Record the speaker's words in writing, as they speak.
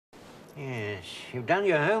Yes, you've done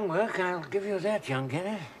your homework, I'll give you that, young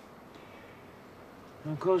Kenneth.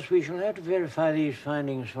 Of course, we shall have to verify these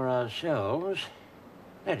findings for ourselves.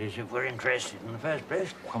 That is, if we're interested in the first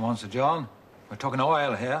place. Come on, Sir John. We're talking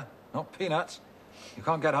oil here, not peanuts. You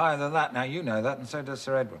can't get higher than that now. You know that, and so does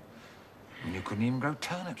Sir Edward. And you couldn't even grow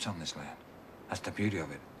turnips on this land. That's the beauty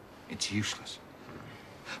of it. It's useless.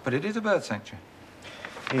 But it is a bird sanctuary.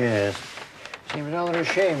 Yes. Seems rather a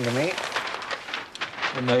shame to me.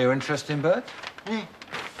 Didn't know you're interested in birds? Eh?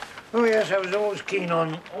 Oh, yes, I was always keen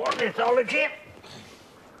on ornithology.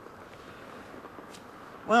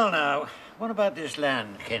 Well, now, what about this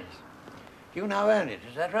land, Kenneth? You now own it,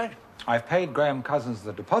 is that right? I've paid Graham Cousins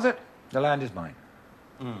the deposit. The land is mine.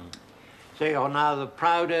 So you're now the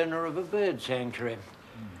proud owner of a bird sanctuary.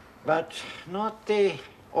 But not the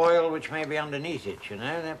oil which may be underneath it, you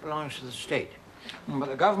know. That belongs to the state. But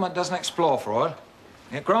the government doesn't explore for oil.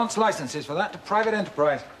 It grants licenses for that to private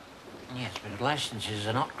enterprise. Yes, but licenses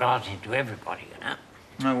are not granted to everybody, you know.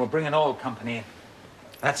 No, we'll bring an oil company in.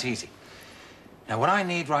 That's easy. Now, what I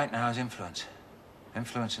need right now is influence.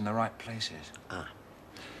 Influence in the right places. Ah,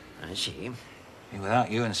 I see.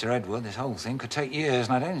 Without you and Sir Edward, this whole thing could take years,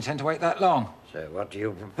 and I don't intend to wait that long. So what do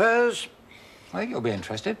you propose? I think you'll be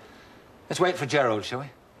interested. Let's wait for Gerald, shall we?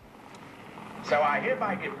 So I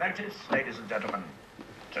hereby give notice, ladies and gentlemen,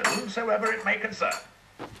 to whomsoever it may concern,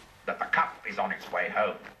 that the cup is on its way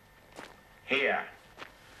home. Here,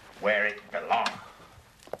 where it belongs.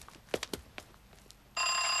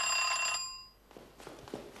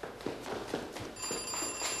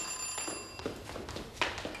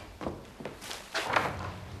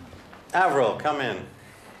 Avril, come in.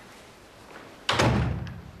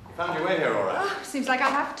 Found your way here all right. Oh, seems like I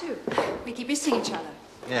have to. We keep missing each other.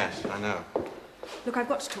 Yes, I know. Look, I've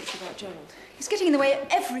got to talk to you about Gerald. He's getting in the way of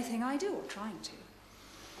everything I do, or trying to.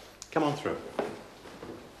 Come on through.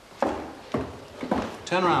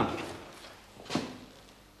 Turn around.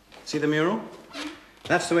 See the mural?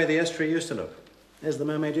 That's the way the estuary used to look. There's the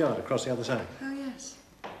Mermaid Yard across the other side. Oh, yes.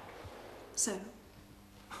 So?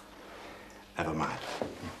 Never mind.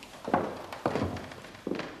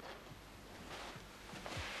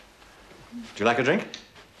 Do you like a drink?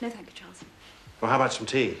 No, thank you, Charles. Well, how about some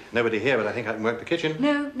tea? Nobody here, but I think I can work the kitchen.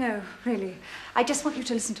 No, really. I just want you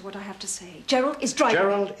to listen to what I have to say. Gerald is driving.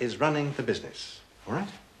 Gerald is running the business. All right?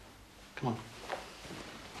 Come on.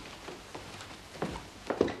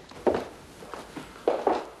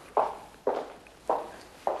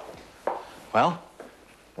 Well,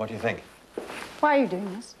 what do you think? Why are you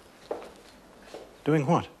doing this? Doing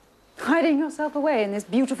what? Hiding yourself away in this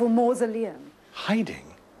beautiful mausoleum. Hiding?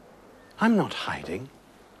 I'm not hiding.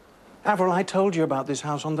 Avril, I told you about this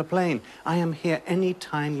house on the plane. I am here any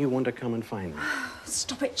time you want to come and find me.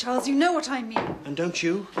 Stop it, Charles. You know what I mean. And don't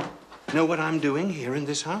you know what I'm doing here in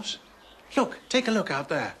this house? Look, take a look out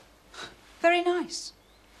there. Very nice.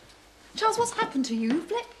 Charles, what's happened to you?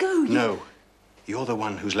 You've let go. No, you're the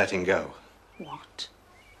one who's letting go. What?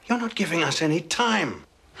 You're not giving us any time.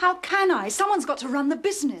 How can I? Someone's got to run the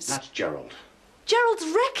business. That's Gerald. Gerald's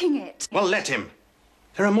wrecking it. Well, let him.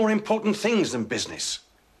 There are more important things than business.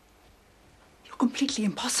 You're completely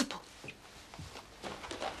impossible.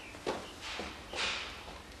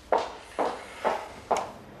 I've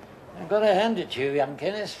got to hand it to you, young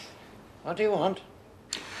Kenneth. What do you want?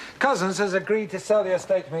 Cousins has agreed to sell the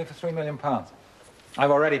estate to me for £3 million.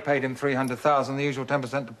 I've already paid him $300,000, the usual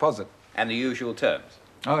 10% deposit. And the usual terms?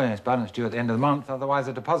 Oh, yes, balance due at the end of the month, otherwise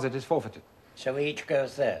the deposit is forfeited. So we each go a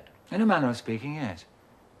third? In a manner of speaking, yes.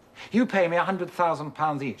 You pay me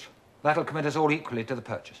 £100,000 each. That'll commit us all equally to the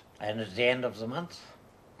purchase. And at the end of the month?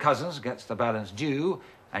 Cousins gets the balance due,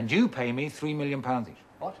 and you pay me £3 million each.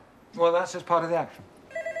 What? Well, that's just part of the action.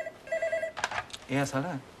 Yes,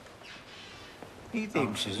 hello. He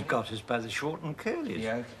thinks he's got us by the short and curlies.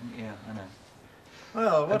 Yeah, I know.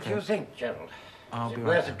 Well, what do you think, Gerald? I'll Is be it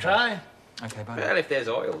right worth a back. try? Okay, bye. Well, if there's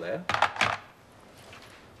oil there.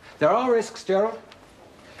 There are risks, Gerald.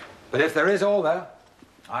 But if there is oil there,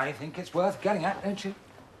 I think it's worth getting at, don't you?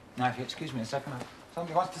 Now, if you excuse me a second,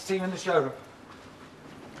 somebody wants to see you in the showroom.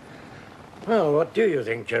 Well, what do you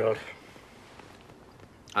think, Gerald?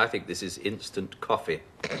 I think this is instant coffee.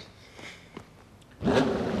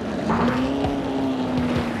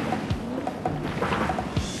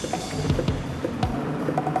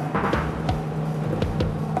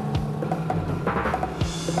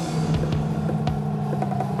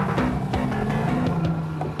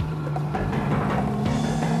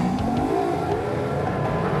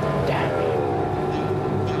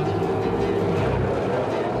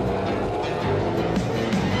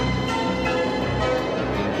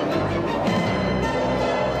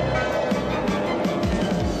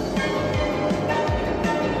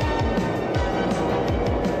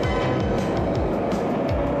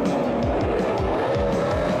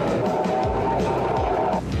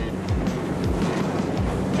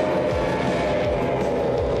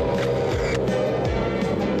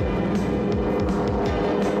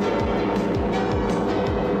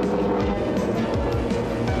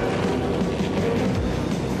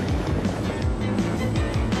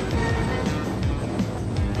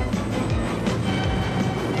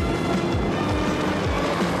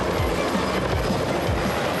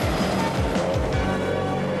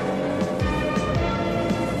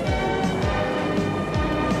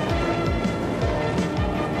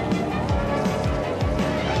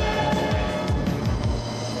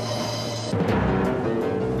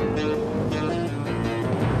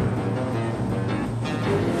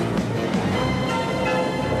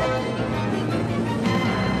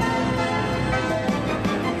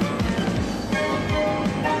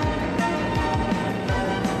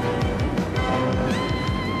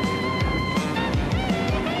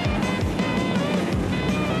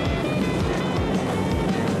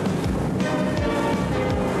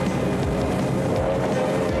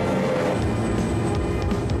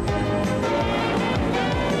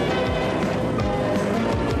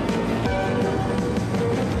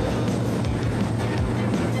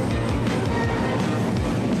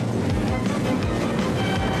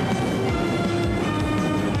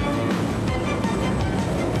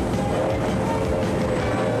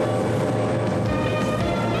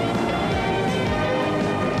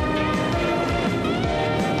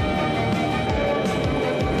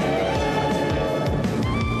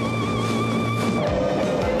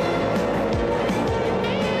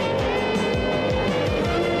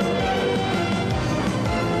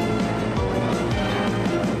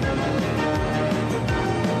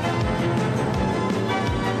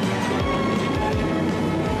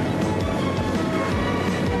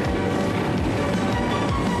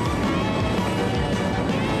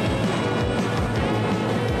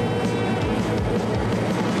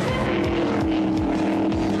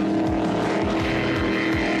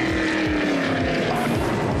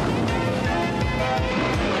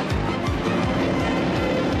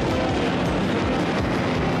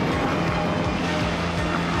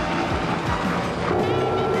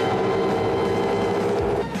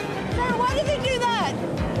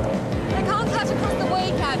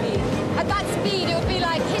 speed, it would be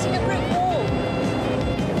like hitting a brick wall.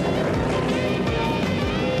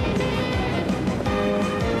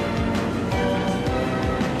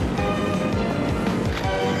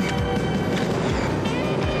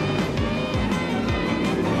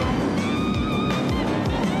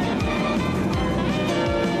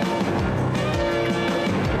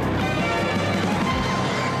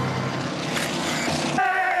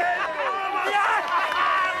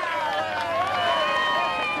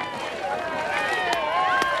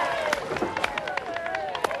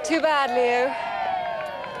 Too bad, Leo.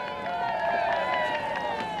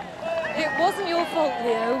 It wasn't your fault,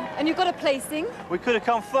 Leo. And you got a placing. We could have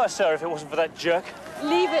come first, sir, if it wasn't for that jerk.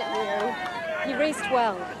 Leave it, Leo. He raced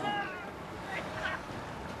well.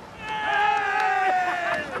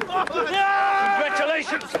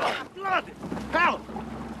 Congratulations! Bloody hell!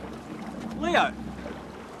 Leo.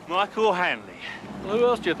 Michael Hanley. Well, who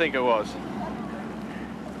else do you think it was?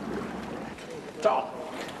 Tom,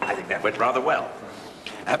 I think that went rather well.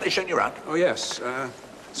 Have they shown you around? Oh, yes.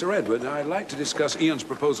 Sir Edward, I'd like to discuss Ian's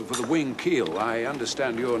proposal for the wing keel. I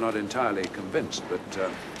understand you're not entirely convinced, but,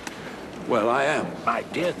 well, I am. My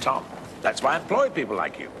dear Tom, that's why I employed people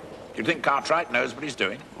like you. Do you think Cartwright knows what he's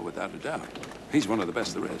doing? Oh, without a doubt. He's one of the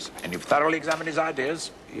best there is. And you've thoroughly examined his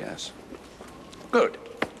ideas? Yes. Good.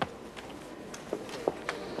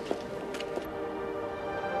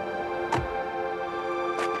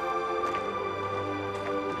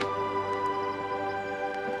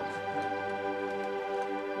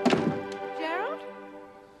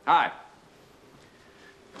 Hi.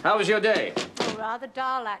 How was your day? Oh, rather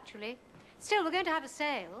dull, actually. Still, we're going to have a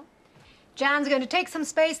sale. Jan's going to take some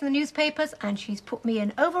space in the newspapers, and she's put me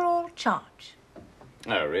in overall charge.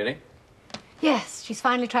 Oh, really? Yes, she's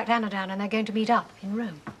finally tracked Anna down, and they're going to meet up in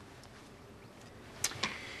Rome.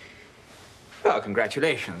 Well,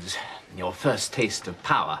 congratulations. Your first taste of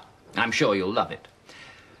power. I'm sure you'll love it.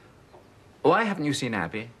 Why haven't you seen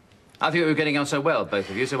Abby? I thought you were getting on so well, both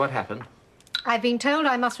of you, so what happened? I've been told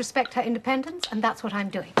I must respect her independence, and that's what I'm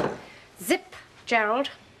doing. Zip,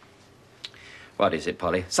 Gerald. What is it,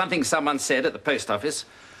 Polly? Something someone said at the post office?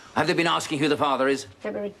 Have they been asking who the father is?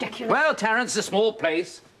 They were ridiculous. Well, Terence, a small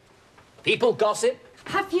place. People gossip.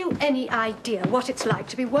 Have you any idea what it's like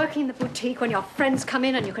to be working in the boutique when your friends come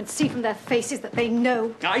in and you can see from their faces that they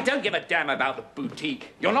know? I don't give a damn about the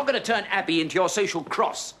boutique. You're not going to turn Abby into your social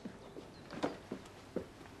cross.